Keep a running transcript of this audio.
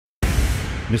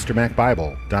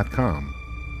MrMacBible.com.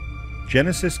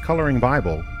 Genesis Coloring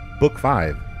Bible, Book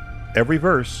 5, every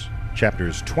verse,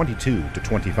 chapters 22 to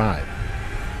 25.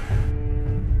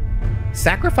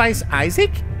 Sacrifice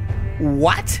Isaac?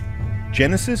 What?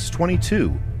 Genesis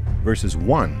 22, verses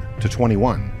 1 to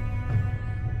 21.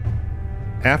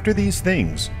 After these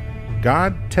things,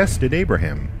 God tested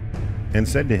Abraham and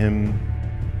said to him,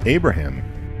 Abraham.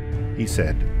 He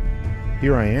said,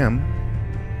 Here I am.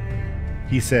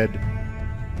 He said,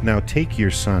 Now take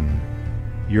your son,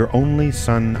 your only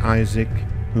son Isaac,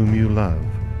 whom you love,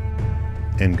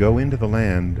 and go into the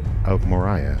land of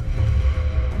Moriah.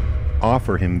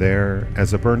 Offer him there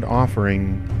as a burnt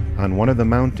offering on one of the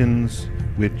mountains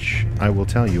which I will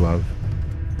tell you of.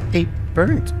 A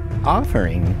burnt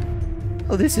offering?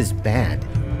 Oh, this is bad.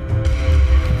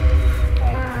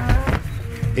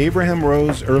 Abraham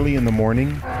rose early in the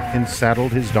morning and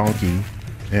saddled his donkey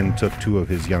and took 2 of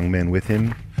his young men with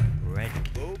him,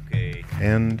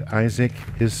 and Isaac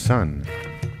his son.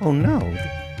 Oh no.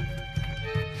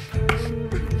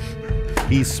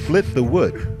 He split the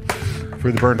wood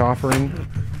for the burnt offering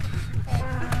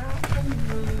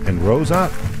and rose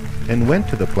up and went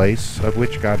to the place of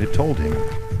which God had told him.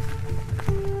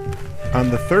 On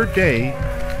the 3rd day,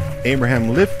 Abraham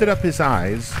lifted up his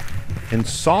eyes and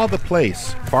saw the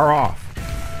place far off.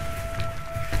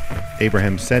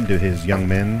 Abraham said to his young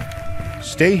men,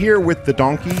 Stay here with the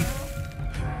donkey.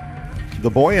 The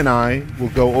boy and I will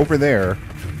go over there.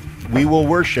 We will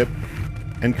worship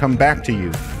and come back to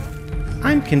you.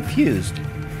 I'm confused.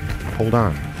 Hold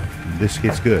on. This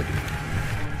gets good.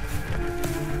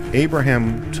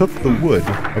 Abraham took the wood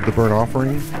of the burnt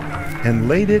offering and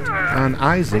laid it on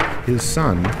Isaac his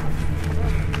son.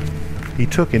 He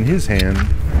took in his hand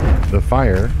the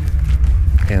fire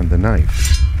and the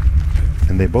knife,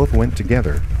 and they both went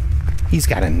together. He's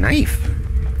got a knife.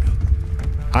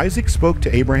 Isaac spoke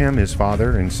to Abraham his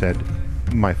father and said,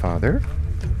 My father?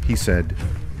 He said,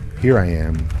 Here I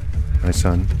am, my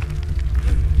son.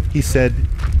 He said,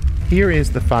 Here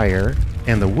is the fire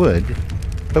and the wood,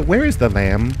 but where is the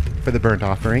lamb for the burnt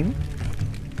offering?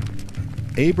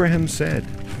 Abraham said,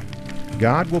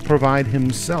 God will provide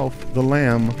himself the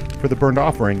lamb for the burnt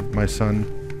offering, my son.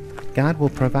 God will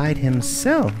provide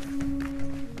himself.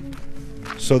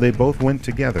 So they both went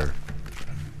together,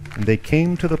 and they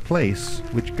came to the place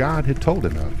which God had told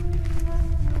him of.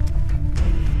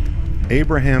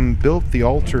 Abraham built the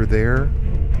altar there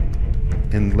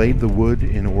and laid the wood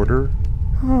in order.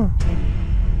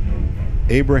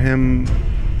 Abraham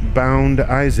bound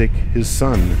Isaac his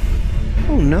son.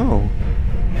 Oh no.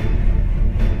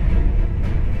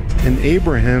 And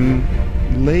Abraham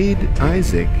laid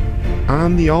Isaac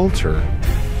on the altar,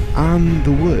 on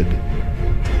the wood.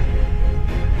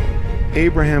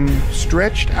 Abraham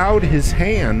stretched out his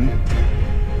hand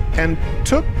and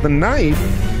took the knife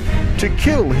to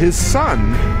kill his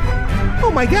son.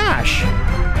 Oh my gosh!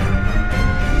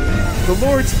 The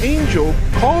Lord's angel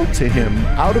called to him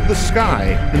out of the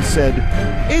sky and said,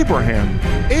 Abraham,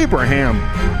 Abraham.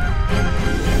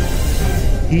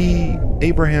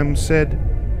 Abraham said,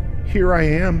 Here I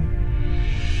am.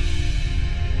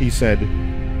 He said,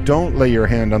 Don't lay your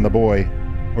hand on the boy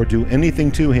or do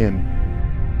anything to him.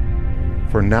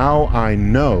 For now I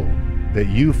know that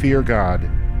you fear God,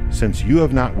 since you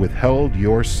have not withheld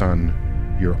your son,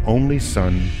 your only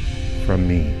son, from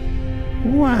me.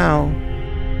 Wow.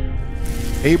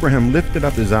 Abraham lifted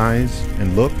up his eyes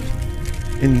and looked,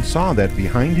 and saw that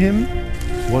behind him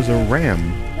was a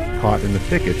ram caught in the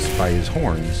thickets by his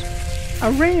horns.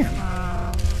 A ram.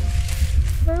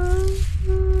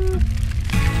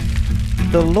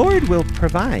 The Lord will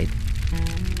provide.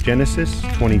 Genesis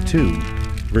 22,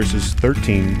 verses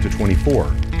 13 to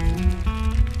 24.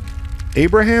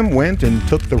 Abraham went and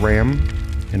took the ram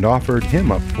and offered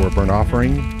him up for a burnt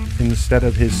offering instead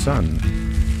of his son.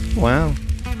 Wow,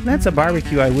 that's a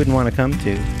barbecue I wouldn't want to come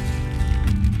to.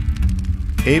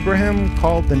 Abraham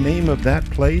called the name of that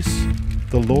place,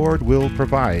 The Lord Will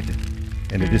Provide,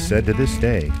 and it is said to this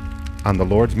day, On the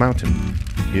Lord's mountain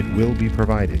it will be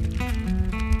provided.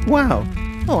 Wow.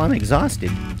 Oh, I'm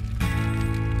exhausted.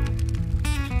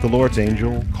 The Lord's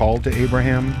angel called to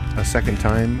Abraham a second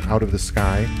time out of the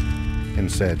sky and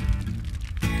said,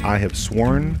 I have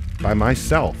sworn by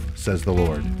myself, says the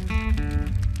Lord,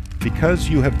 because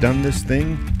you have done this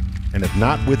thing and have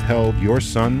not withheld your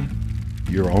son,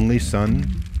 your only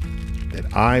son, that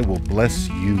I will bless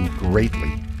you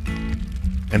greatly,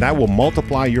 and I will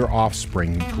multiply your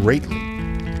offspring greatly,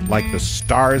 like the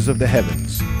stars of the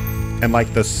heavens, and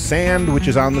like the sand which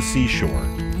is on the seashore.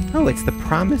 Oh, it's the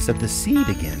promise of the seed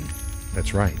again.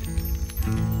 That's right.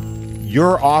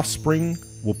 Your offspring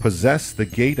will possess the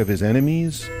gate of his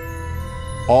enemies.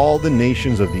 All the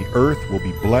nations of the earth will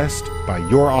be blessed by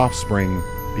your offspring,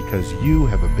 because you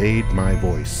have obeyed my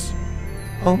voice.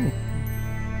 Oh,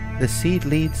 the seed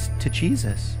leads to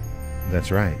Jesus.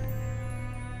 That's right.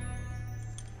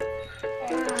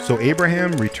 So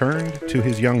Abraham returned to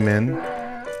his young men,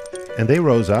 and they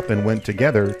rose up and went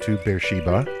together to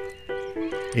Beersheba.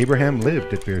 Abraham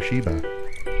lived at Beersheba.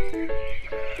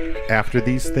 After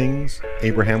these things,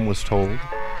 Abraham was told,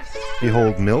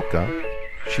 Behold, Milcah,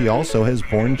 she also has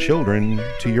borne children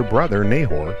to your brother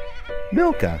Nahor.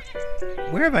 Milcah.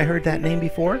 Where have I heard that name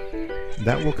before?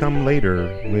 That will come later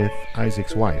with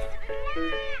Isaac's wife.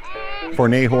 For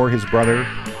Nahor his brother,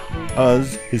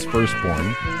 Uz his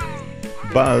firstborn,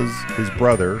 Buz his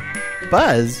brother.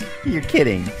 Buzz? You're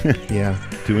kidding. Yeah,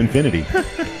 to infinity.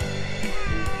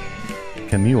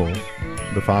 Kemuel,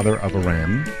 the father of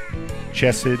Aram,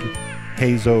 Chesed,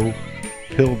 Hazo,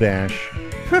 Pildash,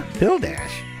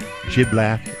 Pildash.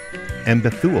 Jiblath, and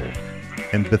Bethuel.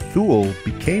 And Bethuel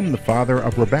became the father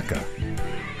of Rebekah.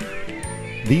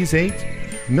 These 8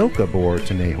 Milcah bore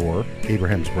to Nahor,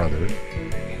 Abraham's brother.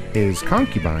 His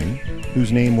concubine,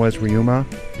 whose name was Reumah,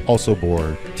 also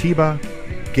bore Tebah,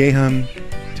 Gaham,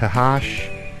 Tahash,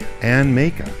 and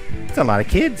Maacah. That's a lot of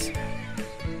kids.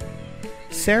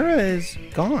 Sarah is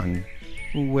gone.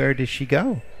 Where does she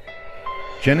go?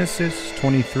 Genesis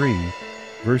 23,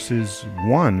 verses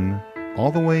 1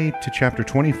 all the way to chapter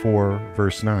 24,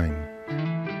 verse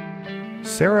 9.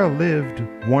 Sarah lived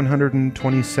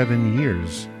 127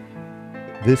 years.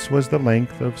 This was the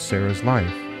length of Sarah's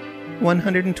life.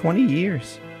 120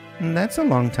 years. That's a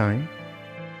long time.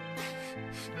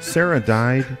 Sarah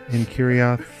died in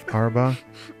Kiriath Arba,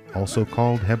 also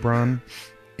called Hebron,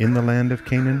 in the land of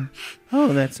Canaan.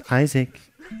 Oh, that's Isaac.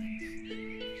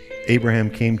 Abraham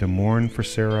came to mourn for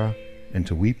Sarah and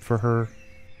to weep for her.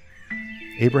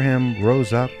 Abraham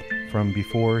rose up from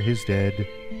before his dead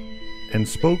and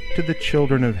spoke to the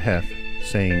children of Heth,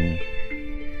 saying,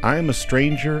 I am a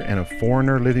stranger and a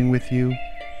foreigner living with you.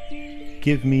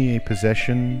 Give me a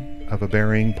possession of a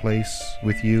burying place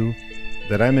with you,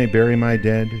 that I may bury my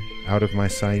dead out of my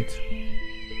sight.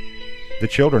 The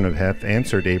children of Heth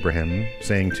answered Abraham,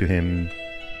 saying to him,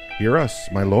 Hear us,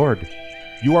 my lord.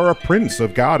 You are a prince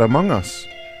of God among us.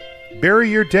 Bury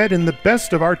your dead in the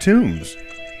best of our tombs.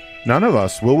 None of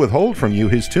us will withhold from you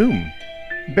his tomb.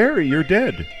 Bury your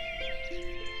dead.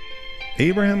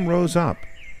 Abraham rose up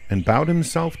and bowed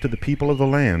himself to the people of the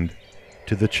land,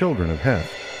 to the children of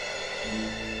Heth.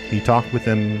 He talked with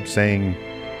them, saying,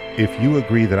 If you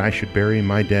agree that I should bury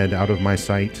my dead out of my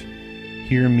sight,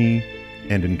 hear me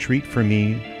and entreat for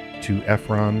me to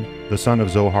Ephron, the son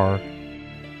of Zohar,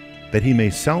 that he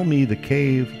may sell me the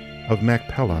cave of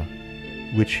Machpelah,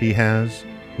 which he has,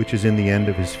 which is in the end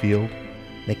of his field.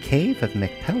 The cave of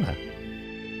Machpelah.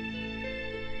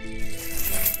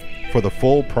 For the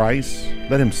full price,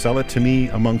 let him sell it to me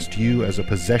amongst you as a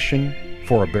possession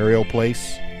for a burial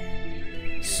place.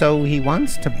 So he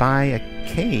wants to buy a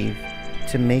cave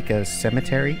to make a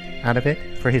cemetery out of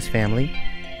it for his family?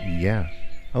 Yeah.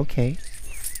 Okay.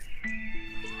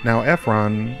 Now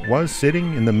Ephron was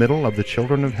sitting in the middle of the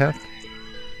children of Heth.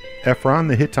 Ephron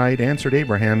the Hittite answered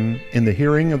Abraham in the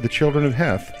hearing of the children of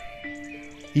Heth,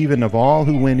 even of all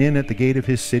who went in at the gate of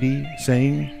his city,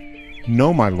 saying,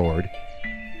 No, my lord,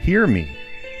 hear me.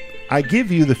 I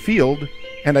give you the field,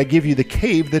 and I give you the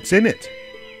cave that's in it.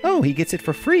 Oh, he gets it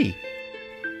for free.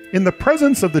 In the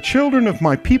presence of the children of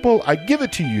my people, I give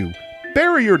it to you.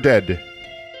 Bury your dead.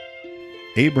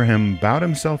 Abraham bowed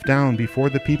himself down before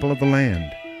the people of the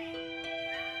land.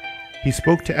 He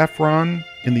spoke to Ephron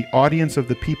in the audience of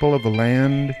the people of the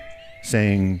land,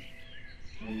 saying,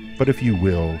 But if you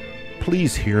will,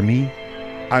 please hear me.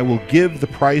 I will give the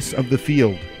price of the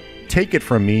field. Take it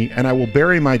from me, and I will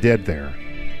bury my dead there.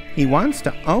 He wants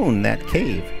to own that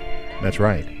cave. That's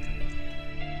right.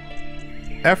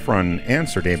 Ephron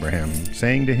answered Abraham,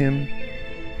 saying to him,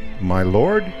 My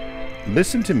lord,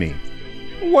 listen to me.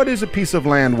 What is a piece of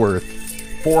land worth?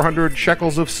 400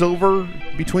 shekels of silver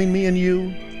between me and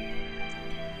you?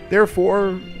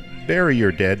 Therefore, bury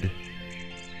your dead.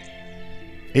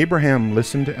 Abraham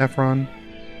listened to Ephron.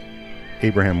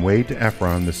 Abraham weighed to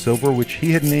Ephron the silver which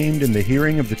he had named in the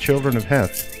hearing of the children of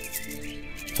Heth,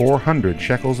 400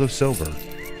 shekels of silver,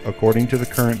 according to the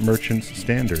current merchant's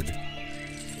standard.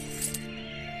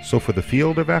 So for the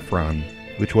field of Ephron,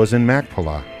 which was in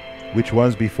Machpelah, which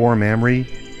was before Mamre,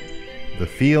 the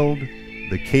field,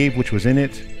 the cave which was in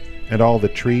it, and all the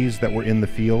trees that were in the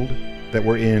field, that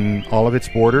were in all of its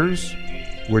borders,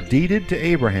 were deeded to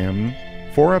Abraham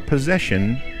for a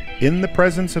possession in the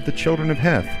presence of the children of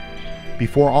Heth,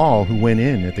 before all who went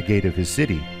in at the gate of his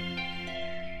city.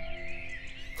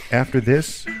 After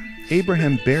this,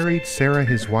 Abraham buried Sarah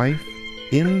his wife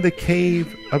in the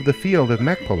cave of the field of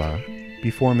Machpelah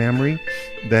before Mamre,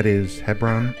 that is,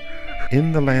 Hebron,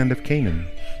 in the land of Canaan.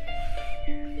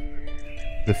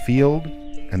 The field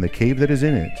and the cave that is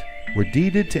in it were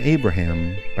deeded to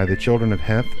Abraham by the children of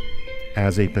Heth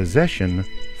as a possession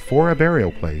for a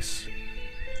burial place.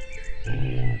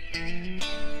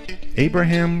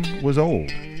 Abraham was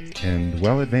old and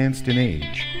well advanced in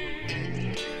age.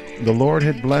 The Lord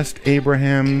had blessed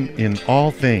Abraham in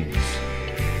all things.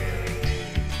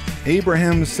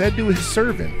 Abraham said to his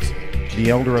servant, the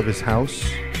elder of his house,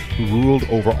 who ruled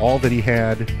over all that he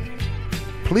had,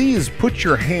 "Please put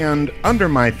your hand under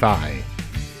my thigh."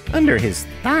 Under his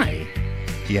thigh?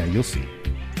 Yeah, you'll see.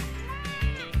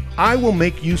 "I will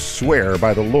make you swear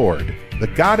by the Lord, the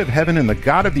God of heaven and the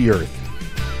God of the earth,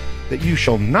 that you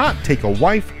shall not take a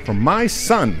wife from my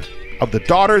son of the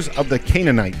daughters of the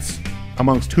Canaanites,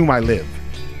 amongst whom I live.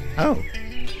 Oh,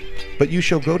 But you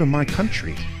shall go to my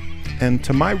country and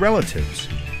to my relatives,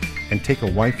 and take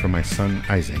a wife for my son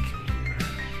Isaac."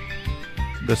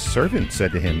 The servant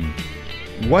said to him,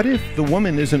 "What if the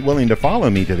woman isn't willing to follow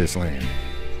me to this land?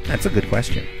 that's a good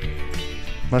question.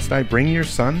 Must I bring your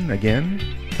son again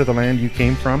to the land you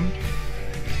came from?"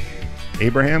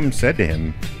 Abraham said to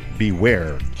him,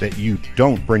 "Beware that you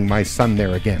don't bring my son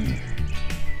there again.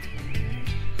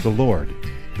 The Lord,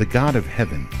 the God of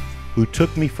heaven, who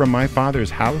took me from my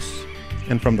father's house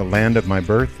and from the land of my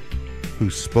birth, who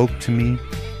spoke to me,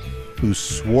 who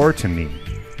swore to me,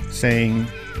 saying,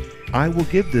 'I will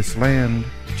give this land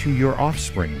to your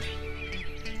offspring.'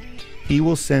 He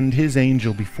will send his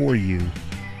angel before you,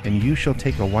 and you shall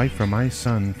take a wife for my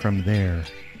son from there.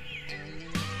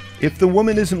 If the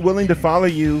woman isn't willing to follow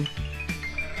you,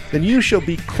 then you shall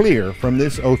be clear from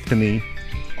this oath to me,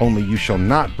 only you shall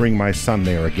not bring my son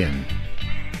there again."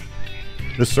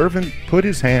 The servant put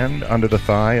his hand under the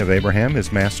thigh of Abraham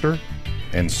his master,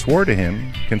 and swore to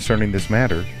him concerning this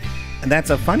matter. And that's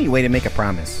a funny way to make a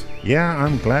promise. Yeah,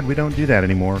 I'm glad we don't do that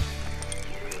anymore.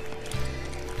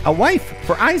 A wife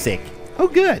for Isaac. Oh,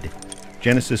 good.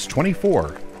 Genesis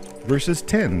 24, verses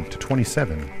 10 to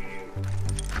 27.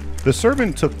 The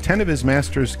servant took 10 of his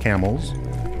master's camels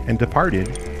and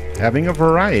departed, having a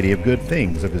variety of good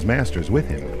things of his master's with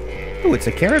him. Oh, it's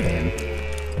a caravan.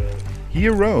 He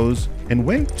arose and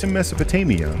went to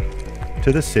Mesopotamia,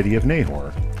 to the city of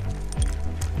Nahor.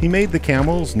 He made the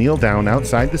camels kneel down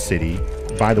outside the city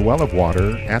by the well of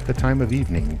water at the time of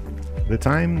evening, the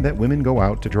time that women go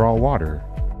out to draw water.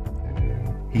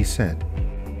 He said,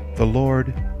 "The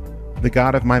Lord, the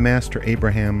God of my master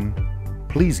Abraham,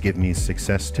 please give me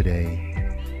success today,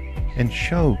 and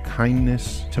show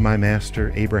kindness to my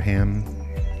master Abraham.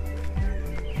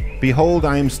 Behold,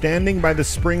 I am standing by the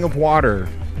spring of water.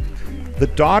 The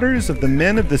daughters of the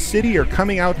men of the city are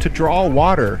coming out to draw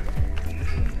water.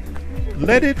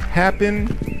 Let it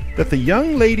happen that the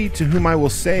young lady to whom I will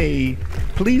say,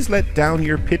 'Please let down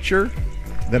your pitcher,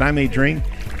 that I may drink,'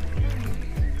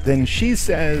 then she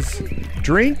says,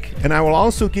 'Drink, and I will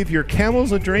also give your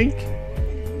camels a drink.'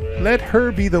 Let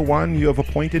her be the one you have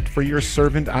appointed for your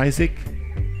servant Isaac.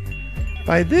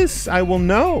 By this I will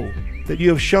know that you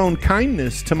have shown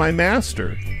kindness to my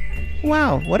master."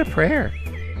 Wow, what a prayer.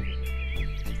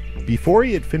 Before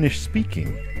he had finished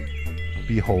speaking,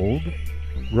 behold,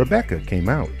 Rebekah came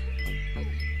out,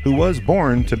 who was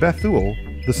born to Bethuel,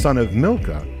 the son of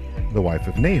Milcah, the wife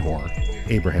of Nahor,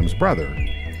 Abraham's brother,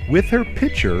 with her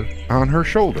pitcher on her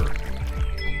shoulder.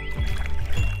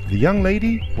 The young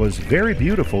lady was very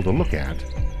beautiful to look at,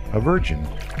 a virgin.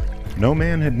 No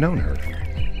man had known her.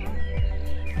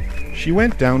 She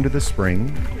went down to the spring,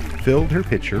 filled her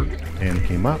pitcher, and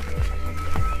came up.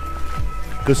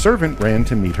 The servant ran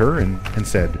to meet her and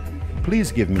said,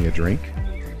 "Please give me a drink,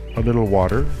 a little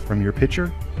water from your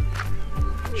pitcher."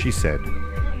 She said,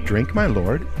 "Drink, my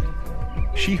lord."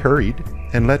 She hurried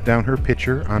and let down her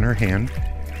pitcher on her hand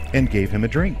and gave him a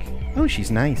drink. Oh, she's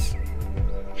nice.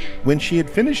 When she had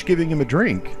finished giving him a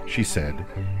drink, she said,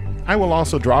 "I will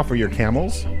also draw for your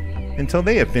camels until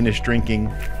they have finished drinking."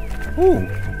 Ooh,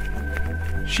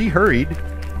 She hurried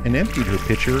and emptied her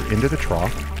pitcher into the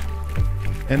trough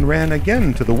and ran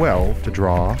again to the well to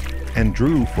draw and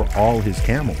drew for all his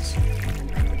camels.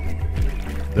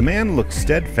 The man looked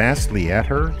steadfastly at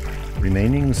her,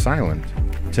 remaining silent,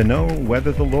 to know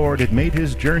whether the Lord had made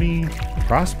his journey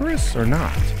prosperous or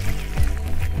not.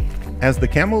 As the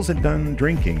camels had done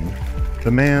drinking,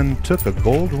 the man took a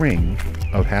gold ring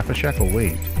of 1/2 shekel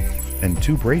weight and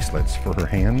 2 bracelets for her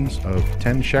hands of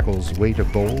 10 shekels weight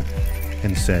of gold,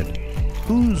 and said,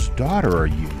 "Whose daughter are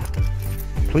you?"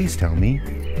 please tell me,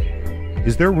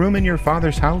 is there room in your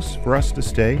father's house for us to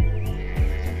stay?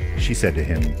 She said to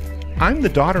him, I'm the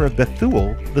daughter of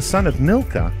Bethuel, the son of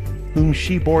Milcah, whom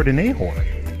she bore to Nahor.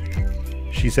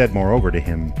 She said moreover to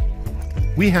him,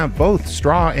 we have both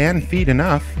straw and feed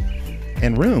enough,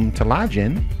 and room to lodge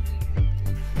in.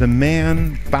 The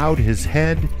man bowed his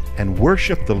head and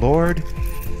worshipped the Lord.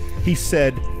 He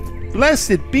said,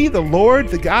 Blessed be the Lord,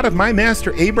 the God of my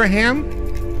master Abraham,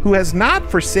 who has not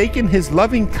forsaken his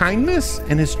loving kindness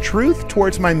and his truth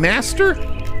towards my master.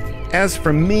 As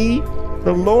for me,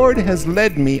 the Lord has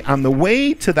led me on the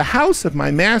way to the house of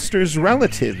my master's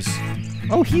relatives.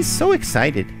 Oh, he's so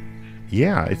excited.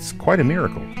 Yeah, it's quite a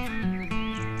miracle.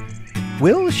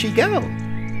 Will she go?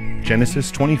 Genesis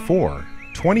 24,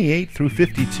 28 through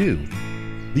 52.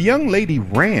 The young lady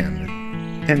ran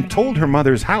and told her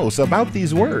mother's house about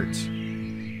these words.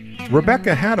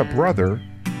 Rebekah had a brother,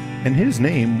 and his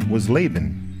name was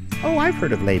Laban. Oh, I've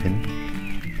heard of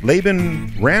Laban.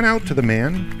 Laban ran out to the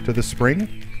man, to the spring,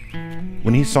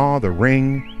 when he saw the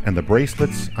ring and the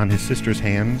bracelets on his sister's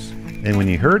hands, and when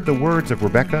he heard the words of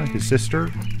Rebekah, his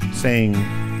sister, saying,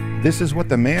 This is what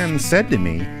the man said to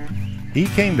me, he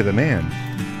came to the man.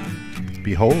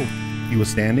 Behold, he was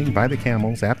standing by the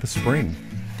camels at the spring.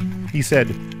 He said,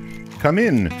 Come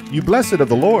in, you blessed of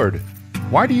the Lord.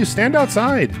 Why do you stand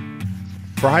outside?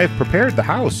 For I have prepared the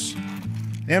house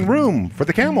and room for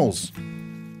the camels.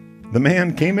 The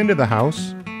man came into the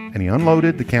house, and he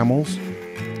unloaded the camels.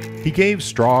 He gave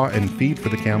straw and feed for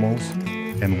the camels,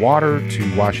 and water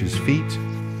to wash his feet,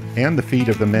 and the feet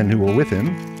of the men who were with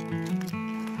him.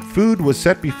 Food was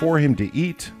set before him to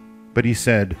eat, but he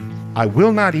said, I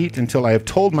will not eat until I have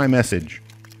told my message.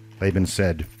 Laban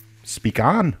said, Speak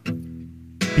on.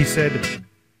 He said,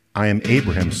 I am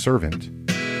Abraham's servant.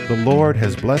 The Lord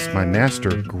has blessed my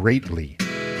master greatly.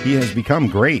 He has become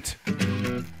great.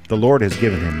 The Lord has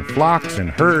given him flocks and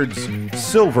herds,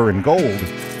 silver and gold,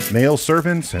 male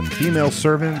servants and female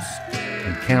servants,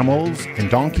 and camels and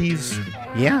donkeys.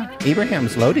 Yeah,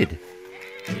 Abraham's loaded.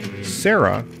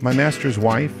 Sarah, my master's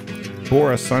wife,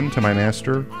 bore a son to my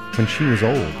master when she was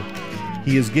old.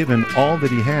 He has given all that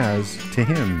he has to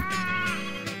him.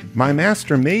 My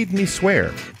master made me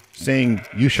swear, saying,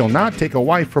 You shall not take a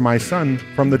wife for my son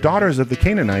from the daughters of the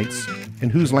Canaanites, in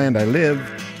whose land I live,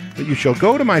 but you shall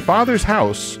go to my father's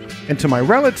house and to my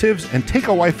relatives and take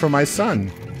a wife for my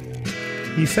son.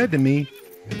 He said to me,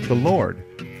 The Lord,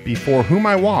 before whom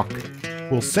I walk,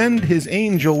 will send his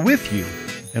angel with you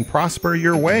and prosper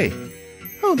your way.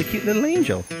 Oh, the cute little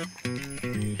angel.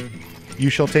 You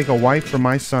shall take a wife for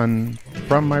my son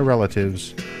from my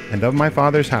relatives and of my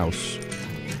father's house.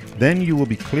 Then you will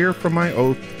be clear from my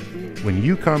oath when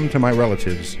you come to my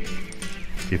relatives.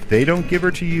 If they don't give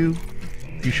her to you,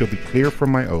 you shall be clear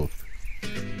from my oath.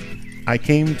 I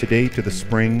came today to the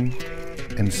spring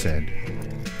and said,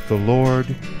 The Lord,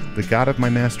 the God of my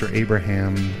master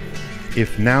Abraham,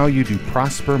 if now you do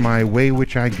prosper my way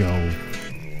which I go,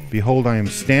 behold, I am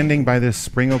standing by this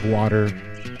spring of water.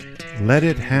 Let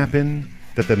it happen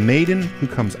that the maiden who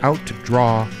comes out to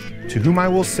draw, to whom I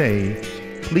will say,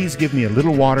 Please give me a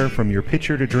little water from your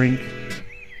pitcher to drink,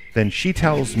 then she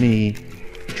tells me,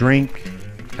 Drink,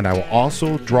 and I will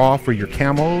also draw for your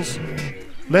camels.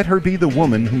 Let her be the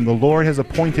woman whom the Lord has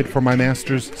appointed for my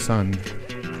master's son.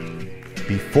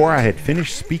 Before I had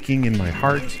finished speaking in my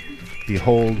heart,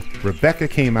 behold, Rebekah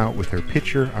came out with her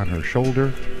pitcher on her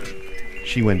shoulder.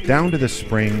 She went down to the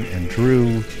spring and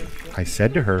drew. I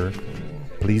said to her,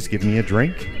 Please give me a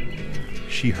drink.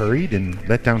 She hurried and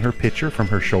let down her pitcher from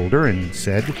her shoulder and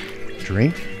said,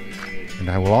 Drink, and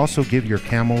I will also give your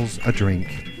camels a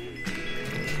drink.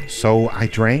 So I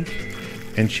drank,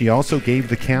 and she also gave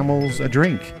the camels a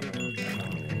drink.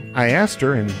 I asked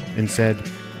her and said,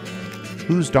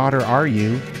 Whose daughter are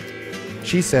you?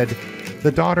 She said,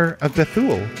 The daughter of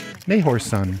Bethuel, Nahor's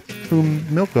son, whom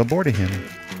Milcah bore to him.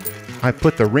 I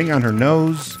put the ring on her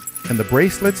nose and the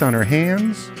bracelets on her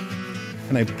hands,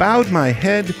 and I bowed my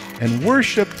head and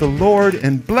worshipped the Lord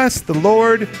and blessed the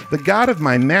Lord, the God of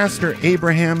my master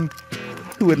Abraham,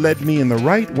 who had led me in the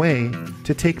right way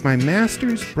to take my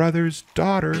master's brother's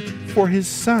daughter for his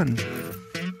son.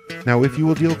 Now if you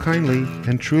will deal kindly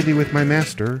and truly with my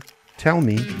master, tell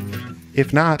me.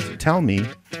 If not, tell me,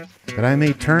 that I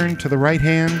may turn to the right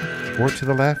hand or to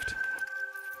the left.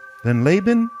 Then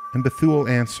Laban and Bethuel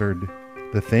answered,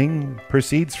 The thing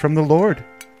proceeds from the Lord.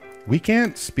 We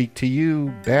can't speak to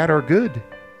you bad or good.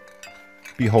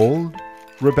 Behold,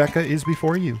 Rebekah is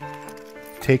before you.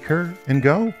 Take her and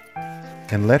go,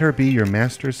 and let her be your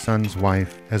master's son's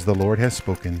wife, as the Lord has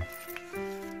spoken.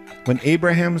 When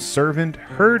Abraham's servant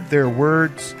heard their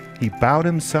words, he bowed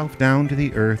himself down to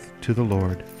the earth to the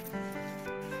Lord.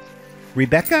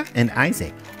 Rebekah and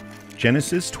Isaac.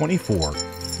 Genesis 24,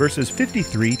 verses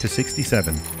 53 to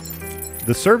 67.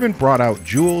 The servant brought out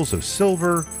jewels of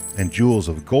silver and jewels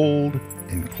of gold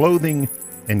and clothing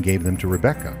and gave them to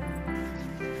Rebekah.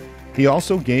 He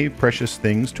also gave precious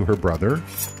things to her brother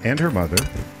and her mother.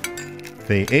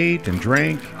 They ate and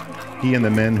drank, he and the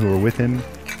men who were with him,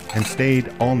 and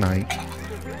stayed all night.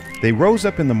 They rose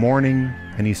up in the morning,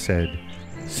 and he said,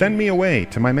 "Send me away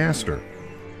to my master."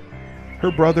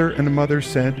 Her brother and mother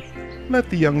said, "Let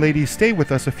the young lady stay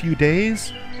with us a few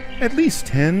days, at least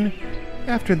 10.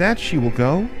 After that she will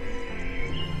go."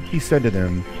 He said to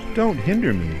them, "Don't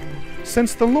hinder me,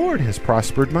 since the Lord has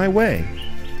prospered my way.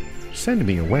 Send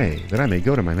me away, that I may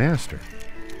go to my master."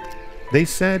 They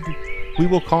said, "We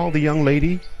will call the young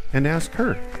lady and ask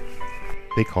her."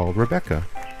 They called Rebekah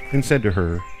and said to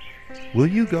her, "Will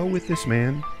you go with this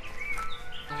man?"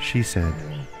 She said,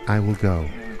 "I will go."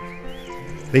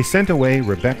 They sent away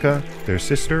Rebekah, their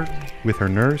sister, with her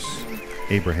nurse,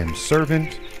 Abraham's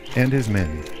servant, and his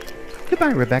men.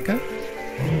 Goodbye, Rebekah.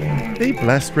 They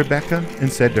blessed Rebekah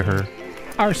and said to her,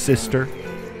 "Our sister,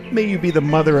 may you be the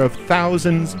mother of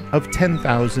thousands of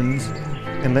 10,000s,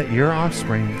 and let your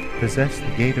offspring possess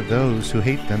the gate of those who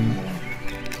hate them."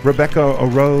 Rebekah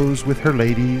arose with her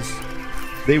ladies.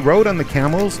 They rode on the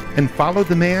camels and followed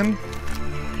the man.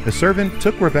 The servant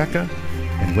took Rebekah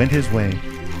and went his way.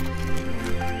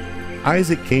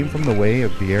 Isaac came from the way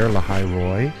of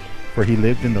Beer-lahai-roi, for he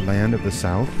lived in the land of the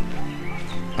south.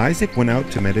 Isaac went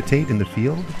out to meditate in the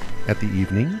field at the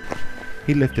evening.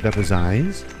 He lifted up his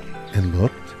eyes and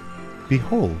looked.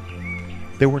 Behold,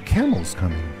 there were camels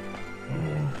coming.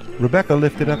 Rebekah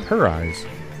lifted up her eyes,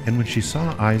 and when she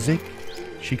saw Isaac,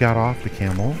 she got off the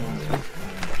camel.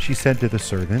 She said to the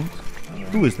servant,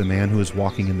 "Who is the man who is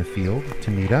walking in the field to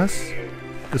meet us?"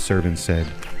 The servant said,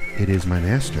 "It is my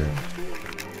master."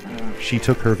 She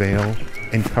took her veil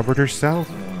and covered herself.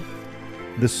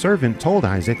 The servant told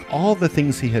Isaac all the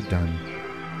things he had done.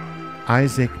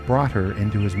 Isaac brought her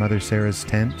into his mother Sarah's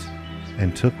tent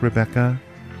and took Rebekah,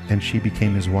 and she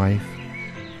became his wife.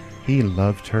 He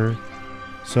loved her,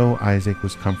 so Isaac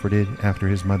was comforted after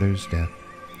his mother's death.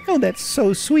 Oh, that's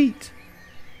so sweet.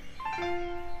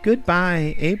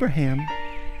 Goodbye, Abraham.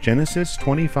 Genesis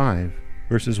 25,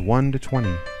 verses 1 to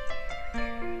 20.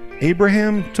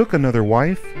 Abraham took another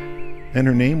wife, and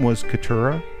her name was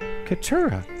Keturah.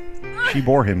 Keturah. She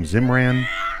bore him Zimran,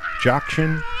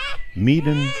 Jokshan,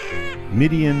 Medan,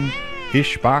 Midian,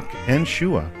 Ishbak, and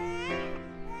Shua.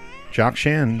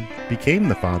 Jokshan became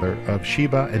the father of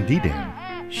Sheba and Dedan.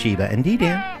 Sheba and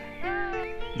Dedan.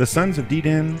 The sons of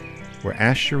Dedan were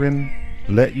Asherim,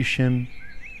 Letushim,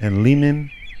 and Lemin.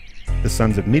 The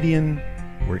sons of Midian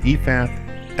were Ephath,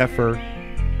 Epher,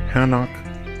 Hanok,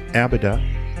 Abidah,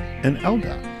 and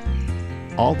Eldah.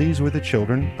 All these were the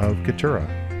children of Keturah.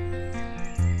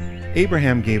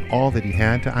 Abraham gave all that he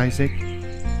had to Isaac,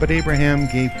 but Abraham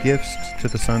gave gifts to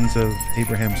the sons of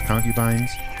Abraham's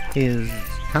concubines. His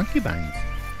concubines.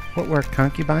 What were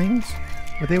concubines?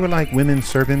 Well, they were like women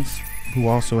servants who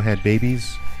also had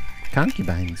babies.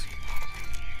 Concubines.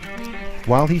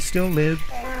 While he still lived,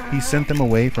 he sent them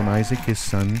away from Isaac his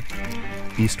son,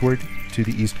 eastward to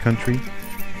the east country.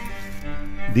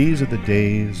 These are the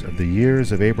days of the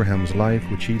years of Abraham's life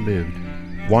which he lived,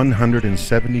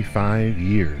 175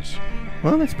 years.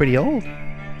 Well, that's pretty old.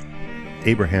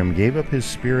 Abraham gave up his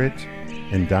spirit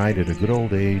and died at a good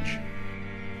old age,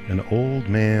 an old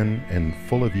man and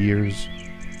full of years,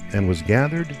 and was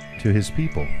gathered to his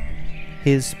people.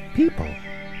 His people.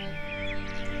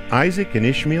 Isaac and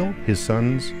Ishmael, his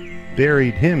sons,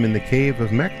 buried him in the cave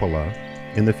of Machpelah,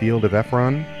 in the field of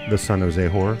Ephron, the son of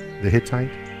Zehor, the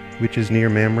Hittite, which is near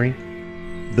Mamre,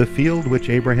 the field which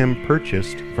Abraham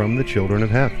purchased from the children of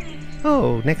Heth.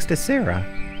 Oh, next to Sarah.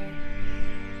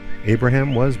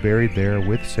 Abraham was buried there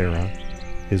with Sarah,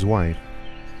 his wife.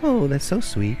 Oh, that's so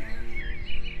sweet.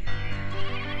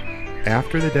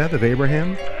 After the death of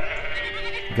Abraham,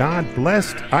 God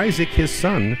blessed Isaac his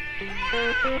son.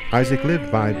 Isaac lived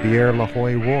by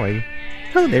Beer-lahai-roi.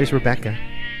 Oh, there's Rebekah.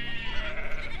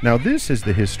 Now this is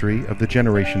the history of the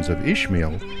generations of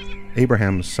Ishmael,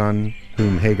 Abraham's son,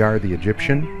 whom Hagar the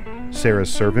Egyptian,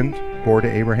 Sarah's servant, bore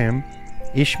to Abraham.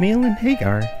 Ishmael and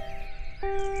Hagar.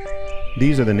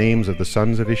 These are the names of the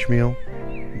sons of Ishmael,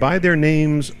 by their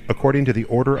names according to the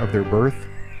order of their birth.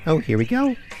 Oh, here we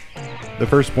go. The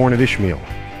firstborn of Ishmael,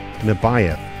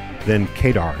 Nebaioth, then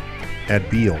Kedar,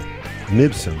 Adbeel,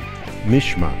 Mibsam,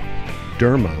 Mishma,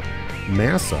 Derma,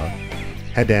 Massa,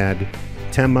 Hadad,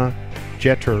 Tema,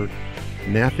 Jeter,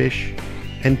 Naphish,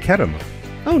 and Kedemah.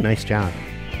 Oh, nice job.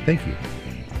 Thank you.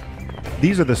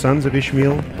 These are the sons of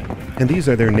Ishmael, and these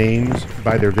are their names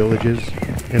by their villages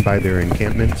and by their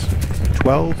encampments,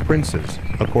 12 princes,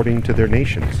 according to their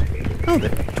nations. Oh, the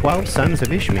 12 sons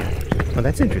of Ishmael. Oh,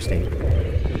 that's interesting.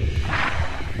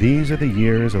 These are the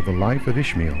years of the life of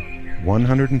Ishmael,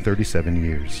 137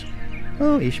 years.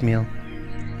 Oh, Ishmael.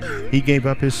 He gave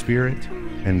up his spirit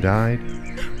and died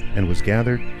and was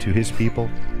gathered to his people.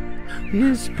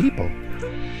 His people.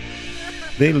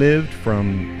 They lived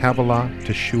from Havilah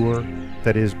to Shur,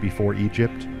 that is before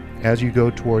Egypt, as you go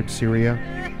toward Syria.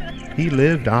 He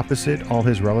lived opposite all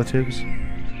his relatives.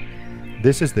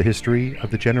 This is the history of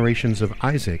the generations of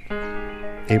Isaac,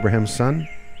 Abraham's son.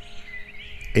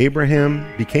 Abraham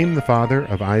became the father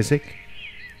of Isaac.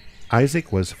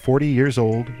 Isaac was 40 years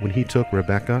old when he took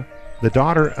Rebekah, the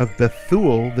daughter of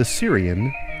Bethuel the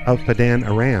Syrian of Padan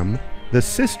Aram, the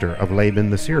sister of Laban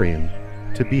the Syrian,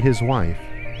 to be his wife.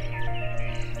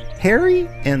 Harry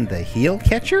and the heel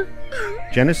catcher?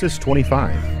 Genesis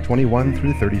 25, 21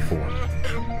 through 34.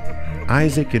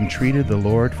 Isaac entreated the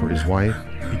Lord for his wife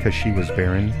because she was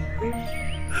barren.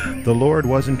 The Lord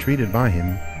was entreated by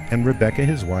him, and Rebekah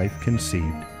his wife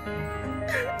conceived.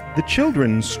 The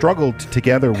children struggled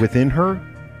together within her.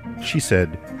 She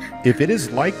said, "If it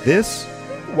is like this,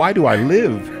 why do I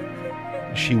live?"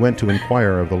 She went to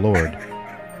inquire of the Lord.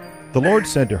 The Lord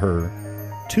said to her,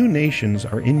 "Two nations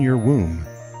are in your womb.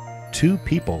 2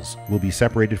 peoples will be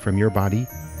separated from your body.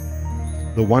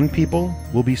 The one people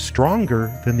will be stronger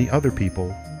than the other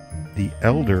people. The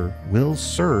elder will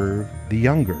serve the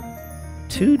younger."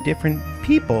 2 different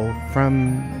people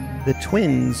from the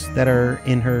twins that are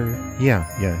in her... Yeah,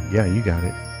 you got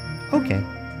it. Okay.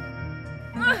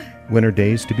 When her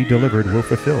days to be delivered were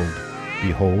fulfilled,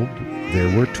 behold, there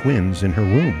were twins in her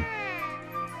womb.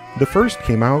 The first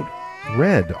came out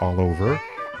red all over,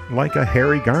 like a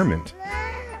hairy garment.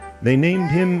 They named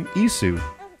him Esau,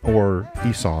 or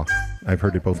Esau. I've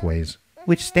heard it both ways.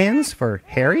 Which stands for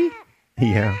Harry?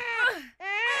 Yeah.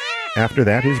 After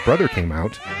that, his brother came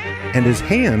out, and his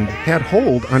hand had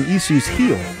hold on Esau's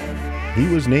heel. He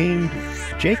was named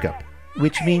Jacob.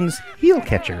 Which means heel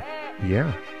catcher.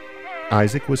 Yeah.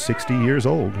 Isaac was 60 years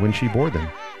old when she bore them.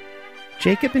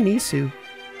 Jacob and Esau.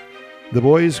 The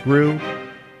boys grew.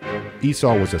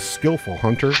 Esau was a skillful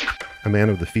hunter, a man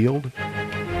of the field.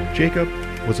 Jacob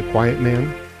was a quiet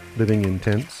man, living in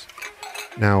tents.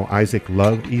 Now Isaac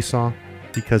loved Esau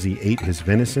because he ate his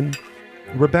venison.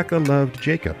 Rebekah loved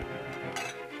Jacob.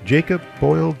 Jacob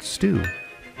boiled stew.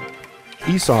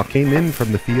 Esau came in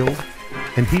from the field,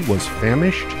 and he was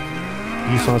famished.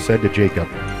 Esau said to Jacob,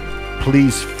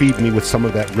 "Please feed me with some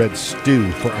of that red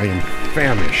stew, for I am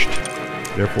famished."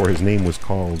 Therefore his name was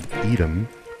called Edom.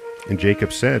 And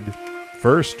Jacob said,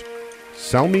 "First,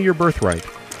 sell me your birthright."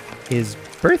 His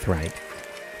birthright?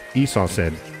 Esau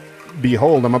said,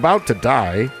 "Behold, I'm about to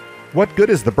die. What good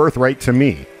is the birthright to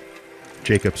me?"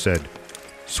 Jacob said,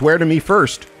 "Swear to me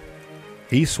first."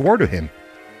 He swore to him.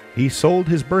 He sold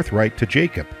his birthright to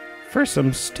Jacob. For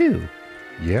some stew?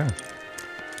 Yeah.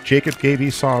 Jacob gave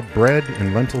Esau bread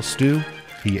and lentil stew.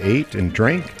 He ate and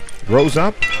drank, rose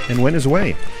up, and went his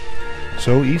way.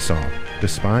 So Esau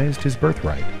despised his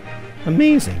birthright.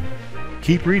 Amazing.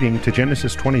 Keep reading to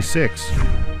Genesis 26,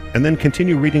 and then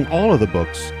continue reading all of the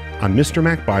books on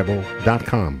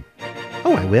MrMacBible.com.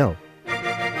 Oh, I will.